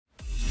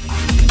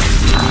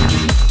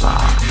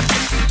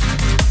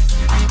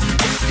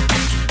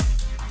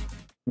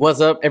What's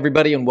up,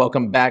 everybody, and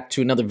welcome back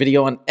to another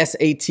video on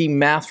SAT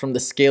Math from the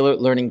Scalar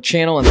Learning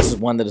channel. And this is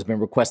one that has been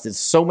requested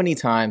so many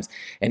times,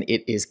 and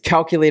it is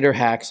calculator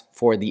hacks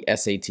for the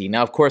SAT.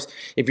 Now, of course,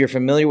 if you're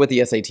familiar with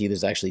the SAT,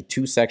 there's actually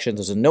two sections.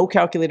 There's a no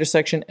calculator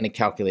section and a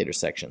calculator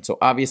section. So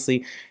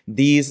obviously,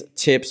 these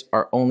tips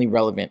are only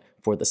relevant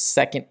for the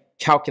second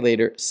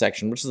calculator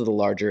section, which is the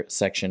larger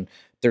section,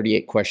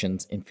 38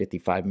 questions in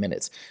 55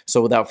 minutes.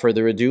 So without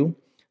further ado,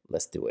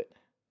 let's do it.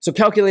 So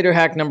calculator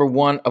hack number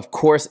one, of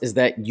course, is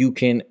that you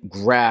can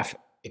graph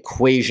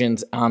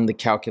equations on the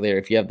calculator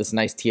if you have this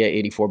nice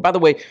TI-84. By the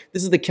way,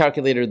 this is the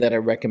calculator that I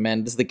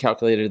recommend. This is the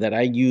calculator that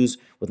I use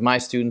with my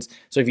students.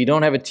 So if you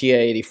don't have a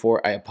TI-84,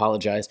 I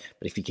apologize.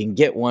 But if you can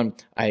get one,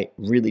 I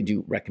really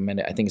do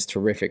recommend it. I think it's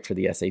terrific for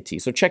the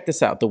SAT. So check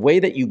this out. The way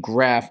that you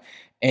graph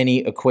any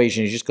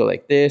equation, you just go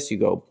like this. You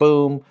go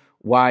boom,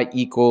 y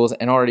equals,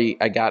 and already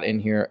I got in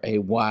here a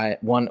y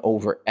 1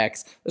 over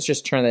x. Let's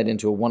just turn that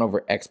into a 1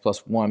 over x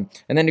plus 1.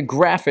 And then to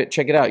graph it,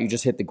 check it out. You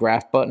just hit the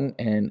graph button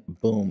and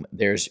boom,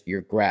 there's your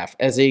graph.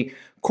 As a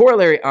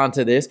corollary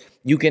onto this,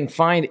 you can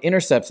find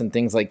intercepts and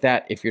things like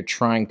that if you're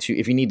trying to,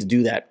 if you need to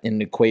do that in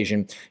an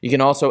equation. You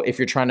can also, if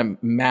you're trying to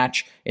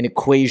match an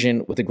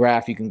equation with a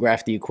graph, you can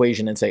graph the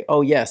equation and say,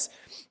 oh yes,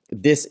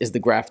 this is the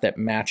graph that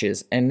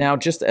matches. And now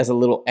just as a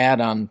little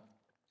add-on,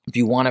 if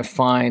you want to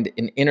find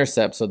an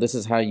intercept, so this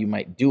is how you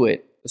might do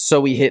it. So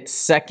we hit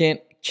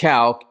second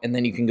calc, and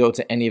then you can go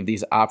to any of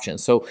these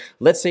options. So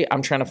let's say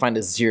I'm trying to find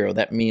a 0.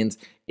 That means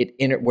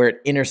where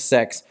it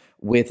intersects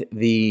with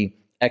the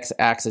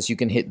x-axis, you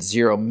can hit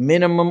 0.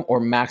 Minimum or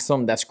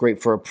maximum, that's great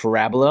for a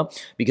parabola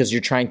because you're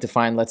trying to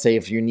find, let's say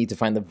if you need to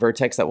find the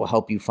vertex, that will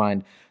help you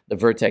find the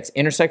vertex.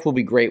 Intersect will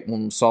be great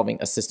when solving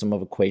a system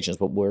of equations,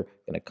 but we're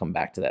going to come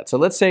back to that. So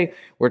let's say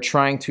we're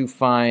trying to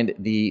find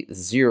the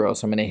 0.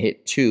 So I'm going to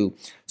hit 2.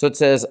 So it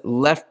says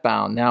left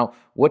bound. Now,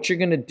 what you're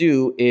going to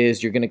do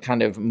is you're going to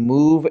kind of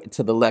move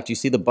to the left. You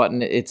see the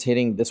button, it's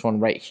hitting this one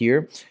right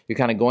here. You're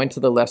kind of going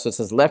to the left, so it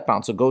says left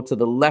bound. So go to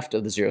the left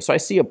of the 0. So I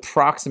see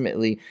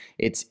approximately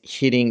it's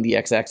hitting the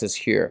x-axis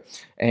here.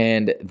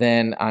 And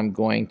then I'm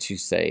going to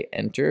say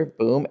enter,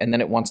 boom, and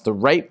then it wants the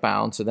right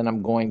bound. So then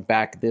I'm going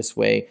back this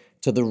way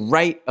to the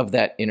right of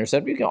that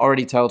intercept. You can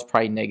already tell it's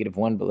probably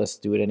 -1, but let's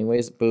do it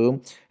anyways,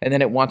 boom. And then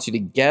it wants you to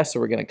guess, so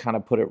we're gonna kind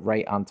of put it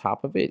right on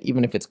top of it.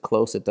 Even if it's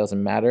close, it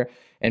doesn't matter.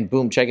 And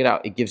boom, check it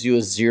out. It gives you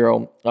a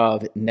 0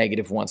 of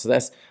 -1. So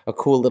that's a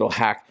cool little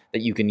hack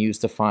that you can use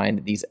to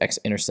find these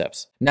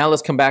x-intercepts. Now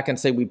let's come back and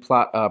say we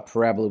plot a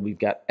parabola. We've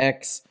got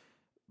x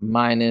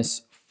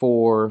minus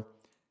 4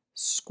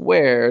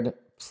 squared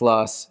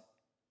plus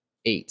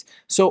 8.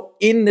 So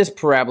in this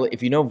parabola,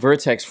 if you know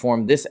vertex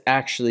form, this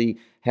actually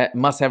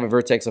must have a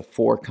vertex of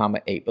 4,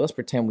 8. But let's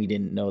pretend we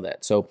didn't know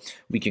that. So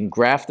we can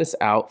graph this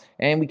out,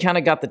 and we kind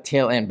of got the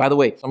tail end. By the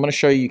way, I'm going to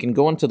show you, you can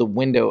go into the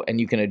window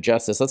and you can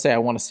adjust this. Let's say I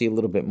want to see a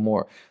little bit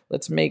more.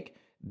 Let's make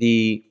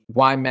the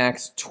y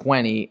max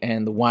 20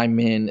 and the y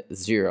min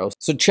 0.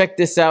 So check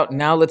this out.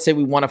 Now let's say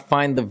we want to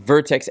find the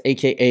vertex,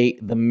 aka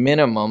the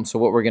minimum. So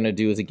what we're going to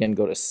do is again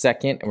go to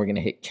second, and we're going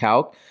to hit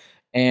calc.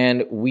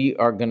 And we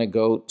are going to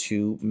go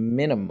to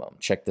minimum.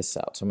 Check this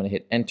out. So I'm going to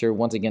hit enter.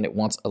 Once again, it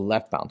wants a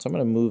left bound. So I'm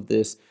going to move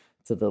this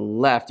to the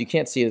left. You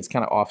can't see it. It's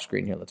kind of off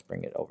screen here. Let's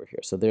bring it over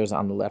here. So there's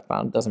on the left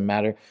bound. Doesn't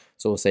matter.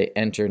 So we'll say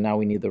enter. Now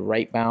we need the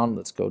right bound.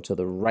 Let's go to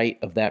the right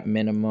of that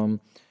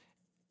minimum,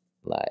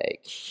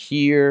 like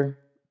here.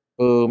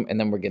 Boom. And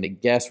then we're going to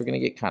guess. We're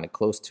going to get kind of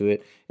close to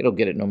it. It'll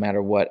get it no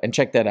matter what. And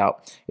check that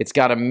out. It's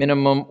got a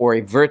minimum or a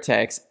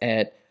vertex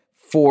at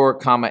 4,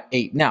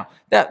 8. Now,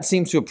 that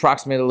seems to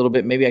approximate a little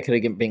bit. Maybe I could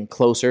have been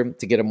closer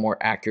to get a more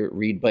accurate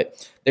read,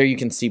 but there you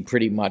can see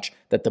pretty much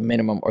that the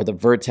minimum or the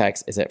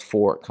vertex is at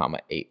 4,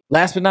 8.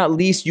 Last but not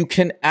least, you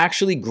can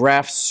actually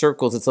graph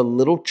circles. It's a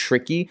little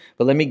tricky,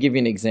 but let me give you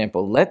an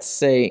example. Let's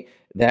say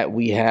that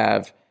we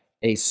have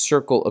a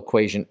circle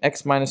equation,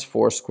 x minus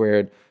 4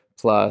 squared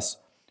plus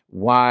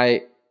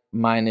y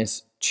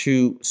minus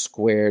 2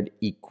 squared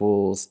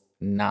equals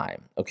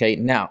 9. Okay,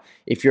 now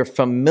if you're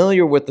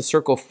familiar with the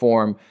circle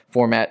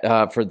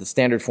format for the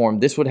standard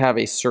form, this would have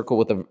a circle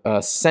with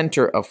a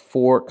center of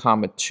 4,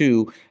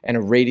 2 and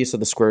a radius of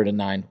the square root of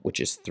 9, which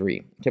is 3.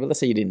 Okay, but let's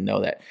say you didn't know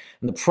that.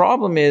 And the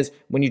problem is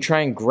when you try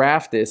and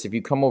graph this, if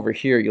you come over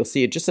here, you'll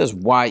see it just says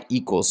y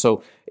equals.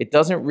 So it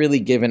doesn't really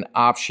give an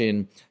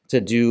option to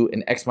do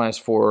an x minus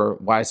 4,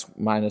 y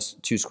minus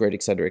 2 squared,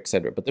 etc.,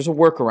 etc. But there's a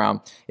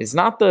workaround. It's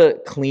not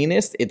the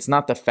cleanest, it's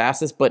not the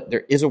fastest, but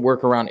there is a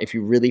workaround if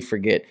you really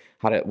forget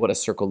what a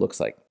circle looks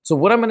like. So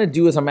what I'm going to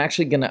do is I'm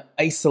actually going to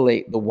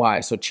isolate the y.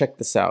 So check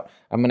this out.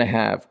 I'm going to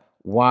have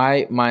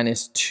y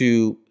minus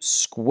 2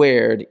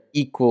 squared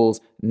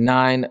equals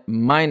 9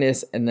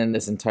 minus, and then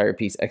this entire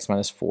piece, x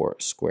minus 4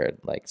 squared,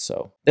 like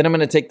so. Then I'm going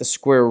to take the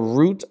square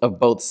root of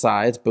both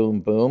sides,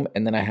 boom, boom,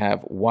 and then I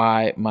have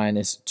y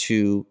minus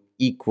 2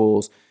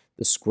 equals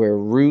the square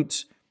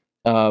root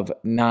of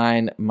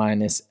 9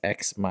 minus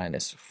x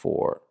minus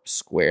 4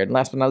 squared. And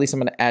last but not least, I'm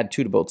going to add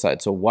 2 to both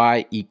sides. So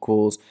y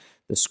equals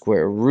the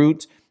square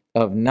root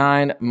of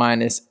 9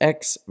 minus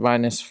x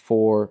minus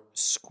 4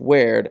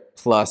 squared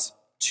plus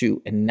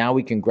 2. And now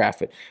we can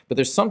graph it. But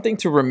there's something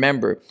to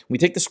remember. We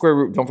take the square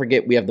root. Don't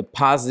forget, we have the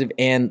positive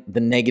and the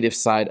negative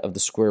side of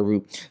the square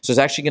root. So there's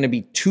actually going to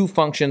be two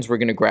functions we're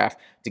going to graph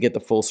to get the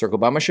full circle.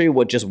 But I'm going to show you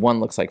what just one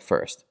looks like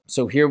first.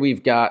 So here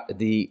we've got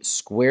the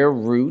square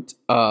root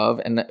of,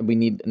 and we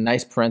need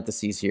nice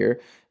parentheses here,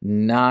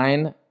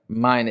 9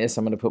 minus,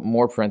 I'm going to put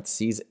more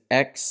parentheses,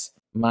 x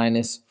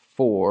minus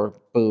 4,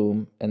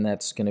 boom, and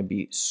that's going to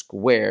be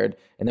squared.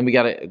 And then we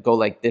got to go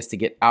like this to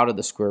get out of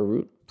the square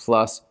root,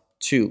 plus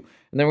 2.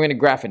 And then we're going to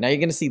graph it. Now you're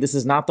going to see this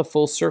is not the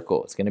full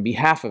circle. It's going to be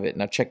half of it.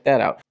 Now check that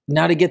out.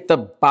 Now to get the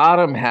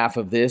bottom half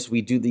of this,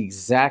 we do the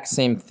exact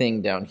same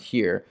thing down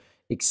here,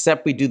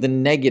 except we do the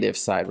negative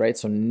side, right?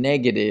 So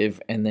negative,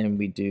 and then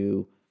we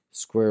do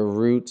square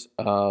root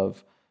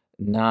of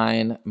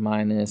 9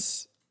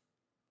 minus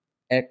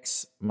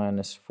x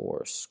minus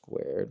 4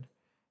 squared,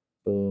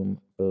 boom,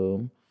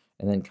 boom,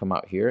 and then come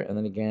out here, and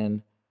then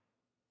again,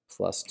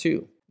 plus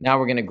 2. Now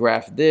we're going to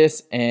graph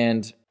this,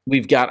 and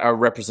we've got our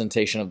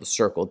representation of the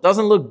circle. It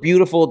doesn't look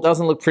beautiful, it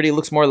doesn't look pretty, it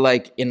looks more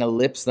like an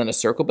ellipse than a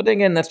circle, but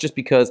again, that's just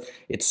because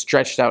it's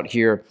stretched out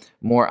here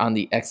more on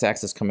the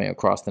x-axis coming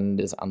across than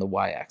it is on the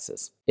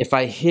y-axis. If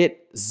I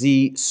hit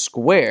z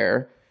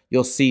square,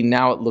 you'll see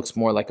now it looks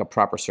more like a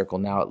proper circle.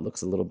 Now it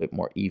looks a little bit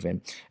more even.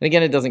 And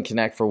again, it doesn't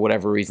connect for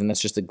whatever reason.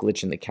 That's just a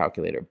glitch in the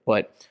calculator.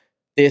 But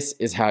this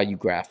is how you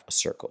graph a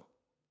circle.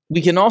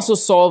 We can also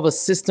solve a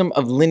system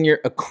of linear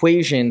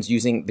equations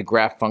using the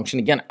graph function.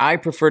 Again, I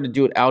prefer to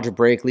do it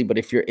algebraically, but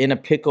if you're in a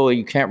pickle or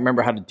you can't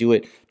remember how to do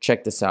it,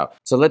 check this out.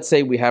 So let's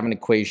say we have an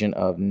equation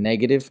of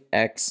negative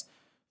x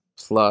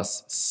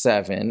plus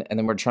 7, and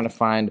then we're trying to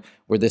find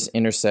where this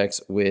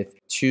intersects with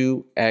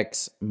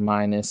 2x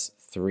minus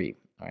 3.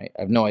 All right,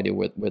 I have no idea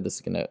where this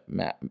is going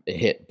to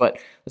hit, but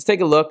let's take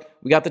a look.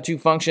 We got the two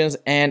functions,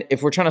 and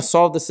if we're trying to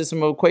solve the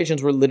system of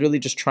equations, we're literally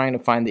just trying to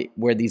find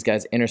where these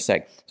guys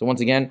intersect. So once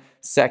again,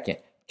 second,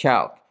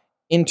 calc,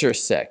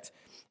 intersect,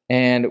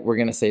 and we're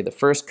going to say the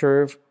first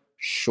curve,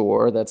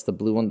 sure, that's the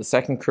blue one. The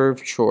second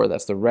curve, sure,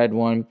 that's the red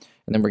one,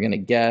 and then we're going to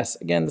guess.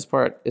 Again, this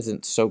part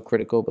isn't so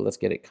critical, but let's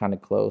get it kind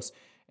of close,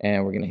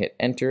 and we're going to hit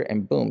enter,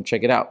 and boom,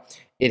 check it out.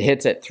 It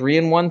hits at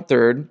 3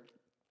 1/3.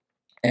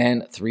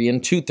 And 3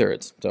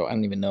 2/3. So I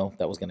don't even know if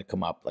that was going to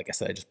come up. Like I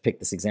said, I just picked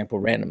this example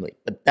randomly.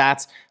 But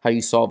that's how you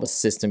solve a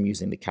system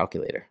using the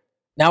calculator.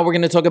 Now we're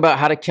going to talk about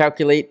how to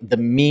calculate the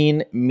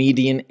mean,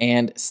 median,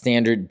 and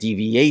standard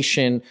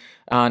deviation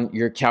on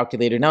your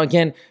calculator. Now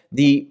again,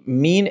 the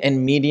mean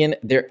and median,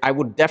 I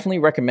would definitely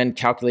recommend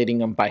calculating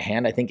them by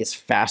hand. I think it's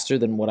faster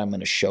than what I'm going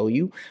to show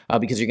you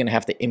because you're going to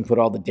have to input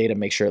all the data,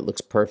 make sure it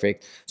looks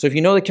perfect. So if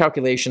you know the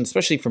calculation,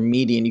 especially for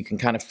median, you can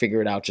kind of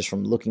figure it out just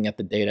from looking at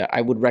the data.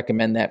 I would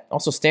recommend that.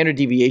 Also standard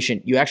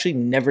deviation, you actually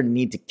never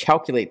need to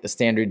calculate the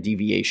standard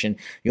deviation.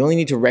 You only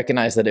need to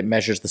recognize that it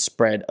measures the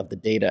spread of the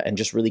data and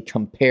just really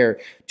compare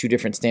two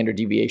different standard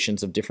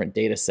deviations of different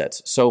data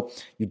sets. So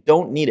you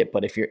don't need it,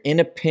 but if you're in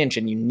a pinch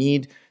and you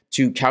need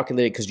to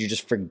calculate it because you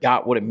just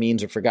forgot what it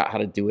means or forgot how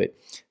to do it,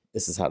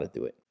 this is how to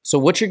do it. So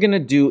what you're going to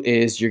do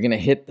is you're going to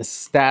hit the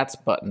stats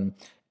button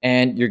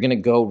and you're going to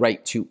go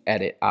right to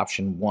edit,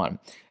 option 1.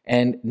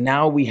 And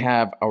now we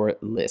have our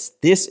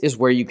list. This is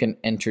where you can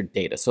enter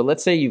data. So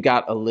let's say you've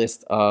got a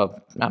list of,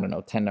 I don't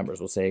know, 10 numbers.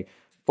 We'll say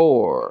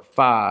 4,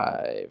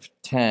 5,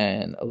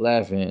 10,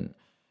 11,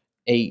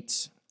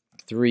 8,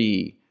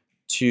 3,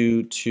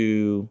 2,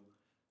 2,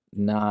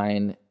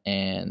 9,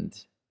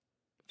 and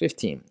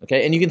 15,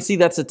 okay? And you can see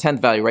that's the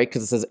 10th value, right?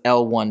 Because it says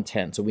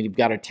L110, so we've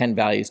got our 10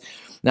 values.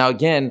 Now,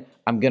 again,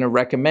 I'm gonna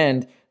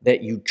recommend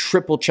that you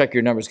triple check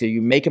your numbers because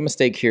you make a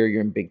mistake here, you're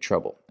in big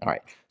trouble. All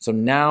right, so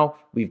now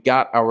we've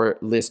got our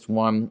list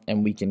 1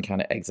 and we can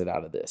kind of exit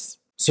out of this.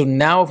 So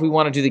now if we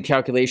wanna do the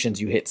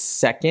calculations, you hit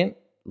second,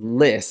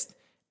 list,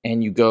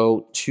 and you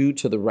go 2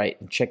 to the right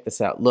and check this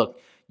out. Look,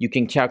 you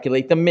can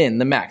calculate the min,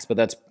 the max, but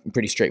that's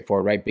pretty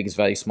straightforward, right? Biggest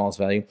value, smallest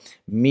value,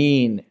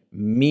 mean,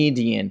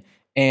 median,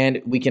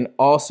 and we can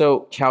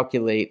also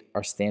calculate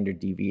our standard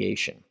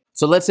deviation.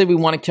 So let's say we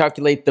want to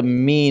calculate the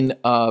mean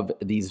of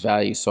these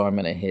values. So I'm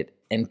going to hit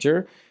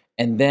enter.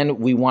 And then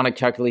we want to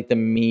calculate the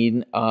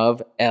mean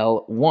of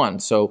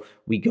L1. So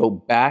we go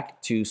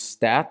back to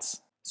stats.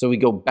 So we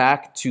go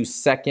back to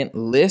second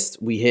list.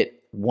 We hit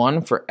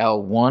 1 for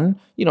L1.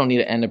 You don't need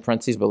to end in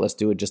parentheses, but let's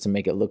do it just to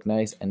make it look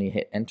nice. And you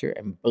hit enter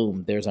and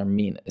boom, there's our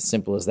mean. As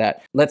simple as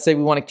that. Let's say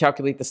we want to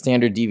calculate the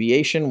standard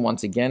deviation.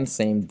 Once again,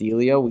 same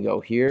dealio. We go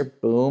here,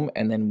 boom,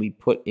 and then we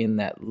put in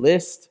that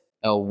list,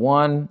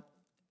 L1,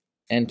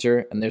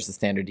 enter, and there's the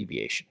standard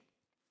deviation.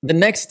 The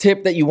next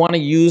tip that you want to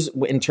use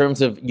in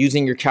terms of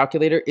using your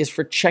calculator is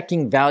for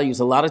checking values.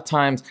 A lot of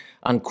times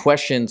on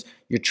questions,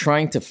 you're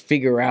trying to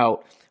figure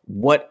out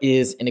what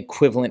is an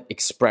equivalent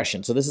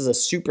expression. So this is a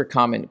super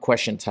common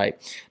question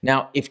type.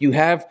 Now, if you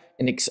have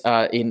an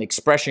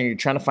expression, you're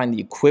trying to find the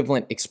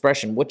equivalent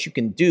expression, what you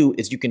can do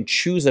is you can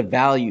choose a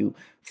value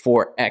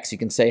for x. You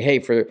can say, hey,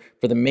 for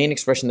the main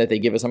expression that they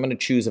give us, I'm going to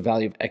choose a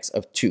value of x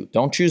of 2.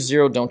 Don't choose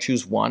 0, don't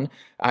choose 1.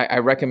 I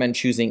recommend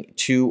choosing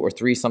 2 or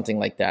 3, something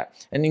like that.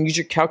 And then use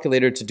your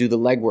calculator to do the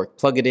legwork.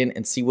 Plug it in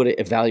and see what it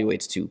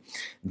evaluates to.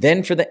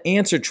 Then for the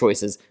answer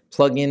choices,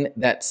 plug in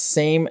that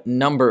same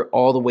number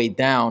all the way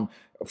down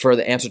for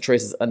the answer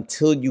choices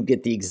until you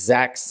get the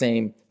exact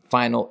same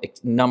final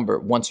number.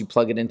 Once you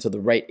plug it into the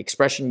right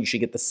expression, you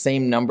should get the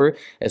same number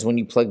as when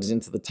you plugged it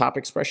into the top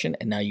expression,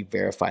 and now you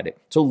verified it.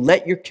 So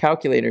let your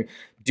calculator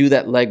do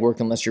that legwork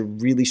unless you're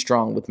really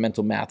strong with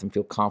mental math and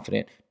feel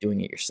confident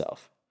doing it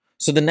yourself.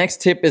 So the next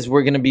tip is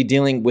we're going to be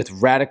dealing with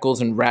radicals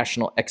and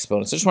rational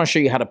exponents. I just want to show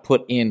you how to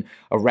put in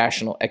a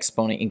rational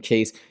exponent in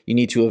case you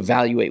need to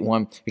evaluate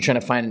one. You're trying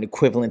to find an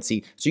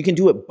equivalency. So you can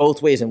do it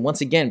both ways. And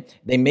once again,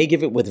 they may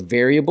give it with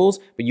variables,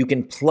 but you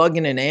can plug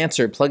in an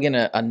answer, plug in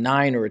a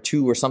 9 or a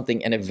 2 or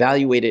something and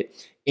evaluate it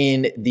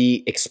in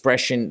the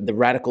expression, the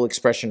radical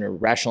expression or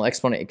rational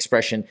exponent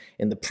expression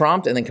in the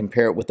prompt, and then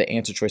compare it with the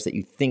answer choice that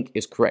you think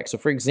is correct. So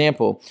for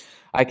example,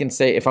 I can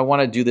say if I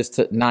want to do this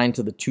to 9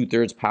 to the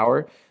 2/3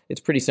 power, it's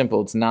pretty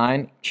simple. It's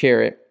 9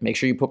 caret, make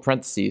sure you put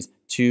parentheses,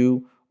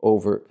 2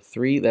 over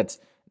 3. That's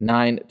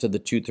 9 to the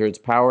 2/3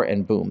 power,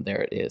 and boom,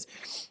 there it is.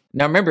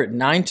 Now remember,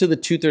 9 to the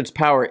 2/3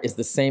 power is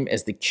the same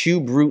as the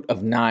cube root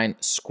of 9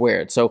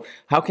 squared. So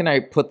how can I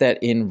put that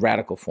in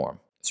radical form?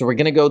 So we're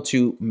going to go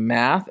to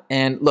math,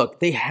 and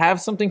look, they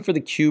have something for the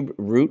cube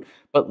root,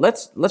 but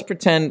let's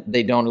pretend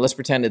they don't. Let's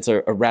pretend it's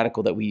a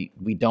radical that we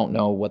don't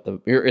know what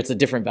it's a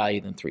different value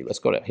than 3. Let's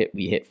go to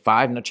we hit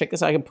 5. Now check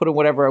this out, I can put in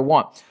whatever I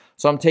want.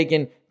 So I'm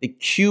taking the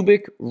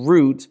cubic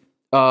root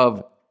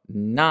of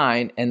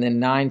 9 and then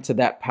 9 to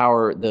that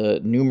power, the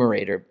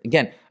numerator.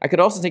 Again, I could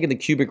also take the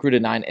cubic root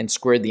of 9 and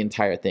square the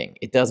entire thing.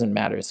 It doesn't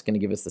matter. It's going to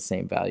give us the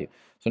same value.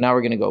 So now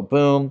we're going to go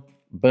boom,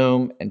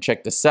 boom, and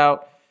check this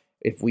out.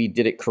 If we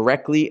did it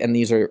correctly, and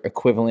these are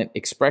equivalent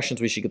expressions,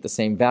 we should get the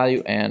same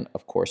value, and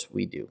of course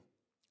we do.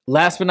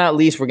 Last but not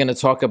least, we're going to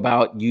talk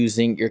about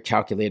using your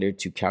calculator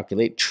to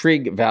calculate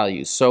trig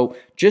values. So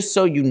just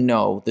so you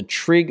know, the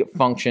trig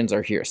functions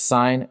are here: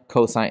 sine,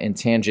 cosine, and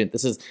tangent.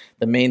 This is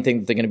the main thing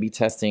that they're going to be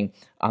testing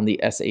on the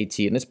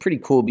SAT. And it's pretty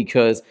cool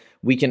because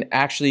we can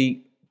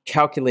actually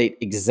calculate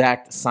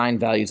exact sine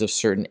values of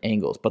certain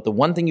angles. But the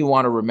one thing you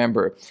want to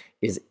remember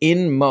is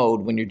in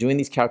mode, when you're doing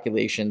these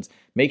calculations,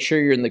 make sure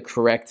you're in the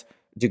correct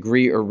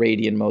degree or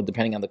radian mode,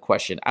 depending on the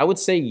question. I would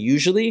say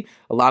usually,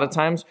 a lot of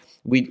times,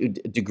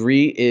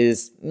 degree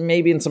is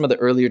maybe in some of the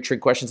earlier trig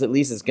questions, at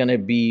least, is going to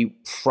be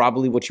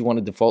probably what you want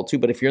to default to.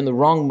 But if you're in the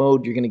wrong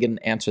mode, you're going to get an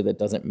answer that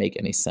doesn't make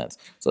any sense.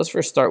 So let's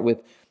first start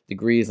with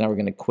degrees. Now we're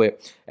going to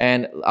quit.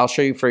 And I'll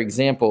show you, for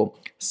example,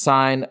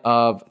 sine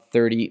of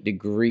 30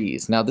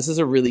 degrees. Now, this is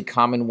a really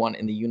common one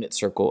in the unit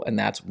circle, and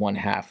that's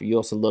 1/2. You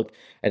also look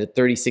at a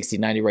 30, 60,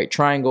 90 right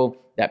triangle.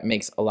 That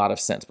makes a lot of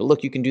sense. But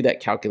look, you can do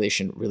that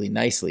calculation really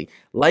nicely.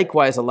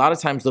 Likewise, a lot of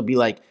times they'll be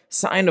like,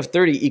 sine of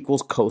 30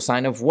 equals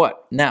cosine of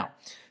what? Now,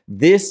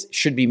 this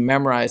should be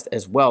memorized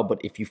as well,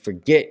 but if you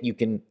forget, you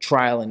can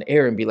trial and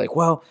error and be like,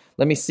 well,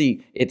 let me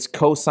see. It's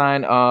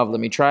cosine of, let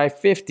me try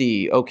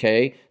 50.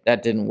 Okay,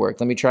 that didn't work.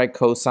 Let me try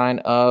cosine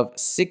of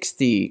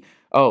 60.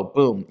 Oh,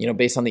 boom,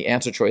 based on the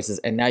answer choices.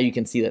 And now you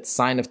can see that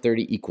sine of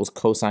 30 equals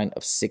cosine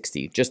of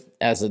 60. Just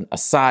as an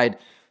aside,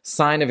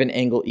 sine of an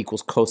angle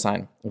equals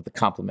cosine of the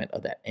complement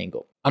of that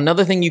angle.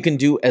 Another thing you can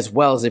do as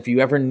well is if you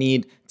ever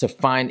need to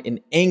find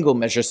an angle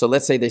measure. So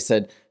let's say they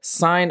said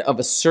sine of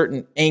a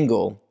certain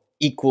angle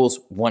equals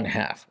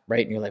 1/2,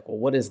 right? And you're like, well,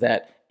 what is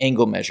that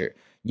angle measure?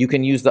 You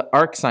can use the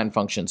arcsine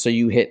function. So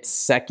you hit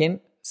second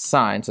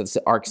sine, so it's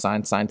the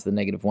arcsine, sine to the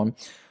 -1,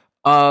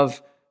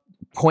 of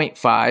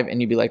 0.5, and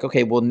you'd be like,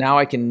 okay, well, now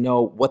I can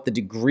know what the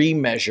degree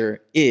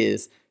measure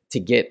is to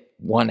get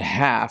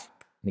 1/2,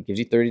 and it gives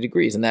you 30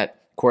 degrees, and that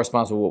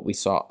corresponds with what we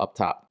saw up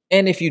top.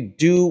 And if you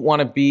do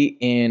want to be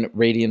in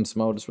radians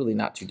mode, it's really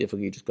not too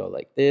difficult. You just go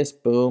like this,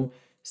 boom,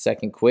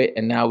 second quit,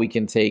 and now we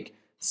can take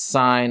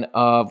sine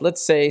of,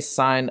 let's say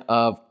sine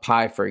of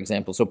pi, for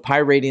example. So pi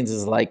radians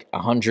is like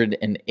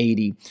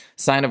 180.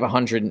 Sine of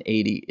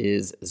 180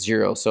 is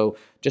 0. So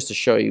just to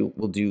show you,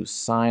 we'll do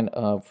sine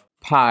of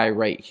pi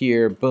right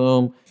here,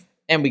 boom,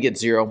 and we get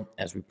 0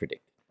 as we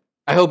predicted.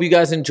 I hope you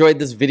guys enjoyed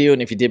this video,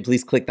 and if you did,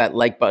 please click that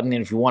like button,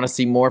 and if you want to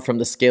see more from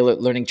the Scalar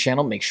Learning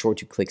channel, make sure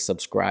to click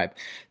subscribe.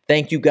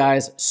 Thank you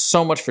guys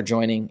so much for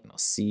joining, and I'll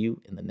see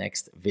you in the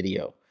next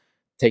video.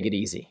 Take it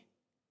easy.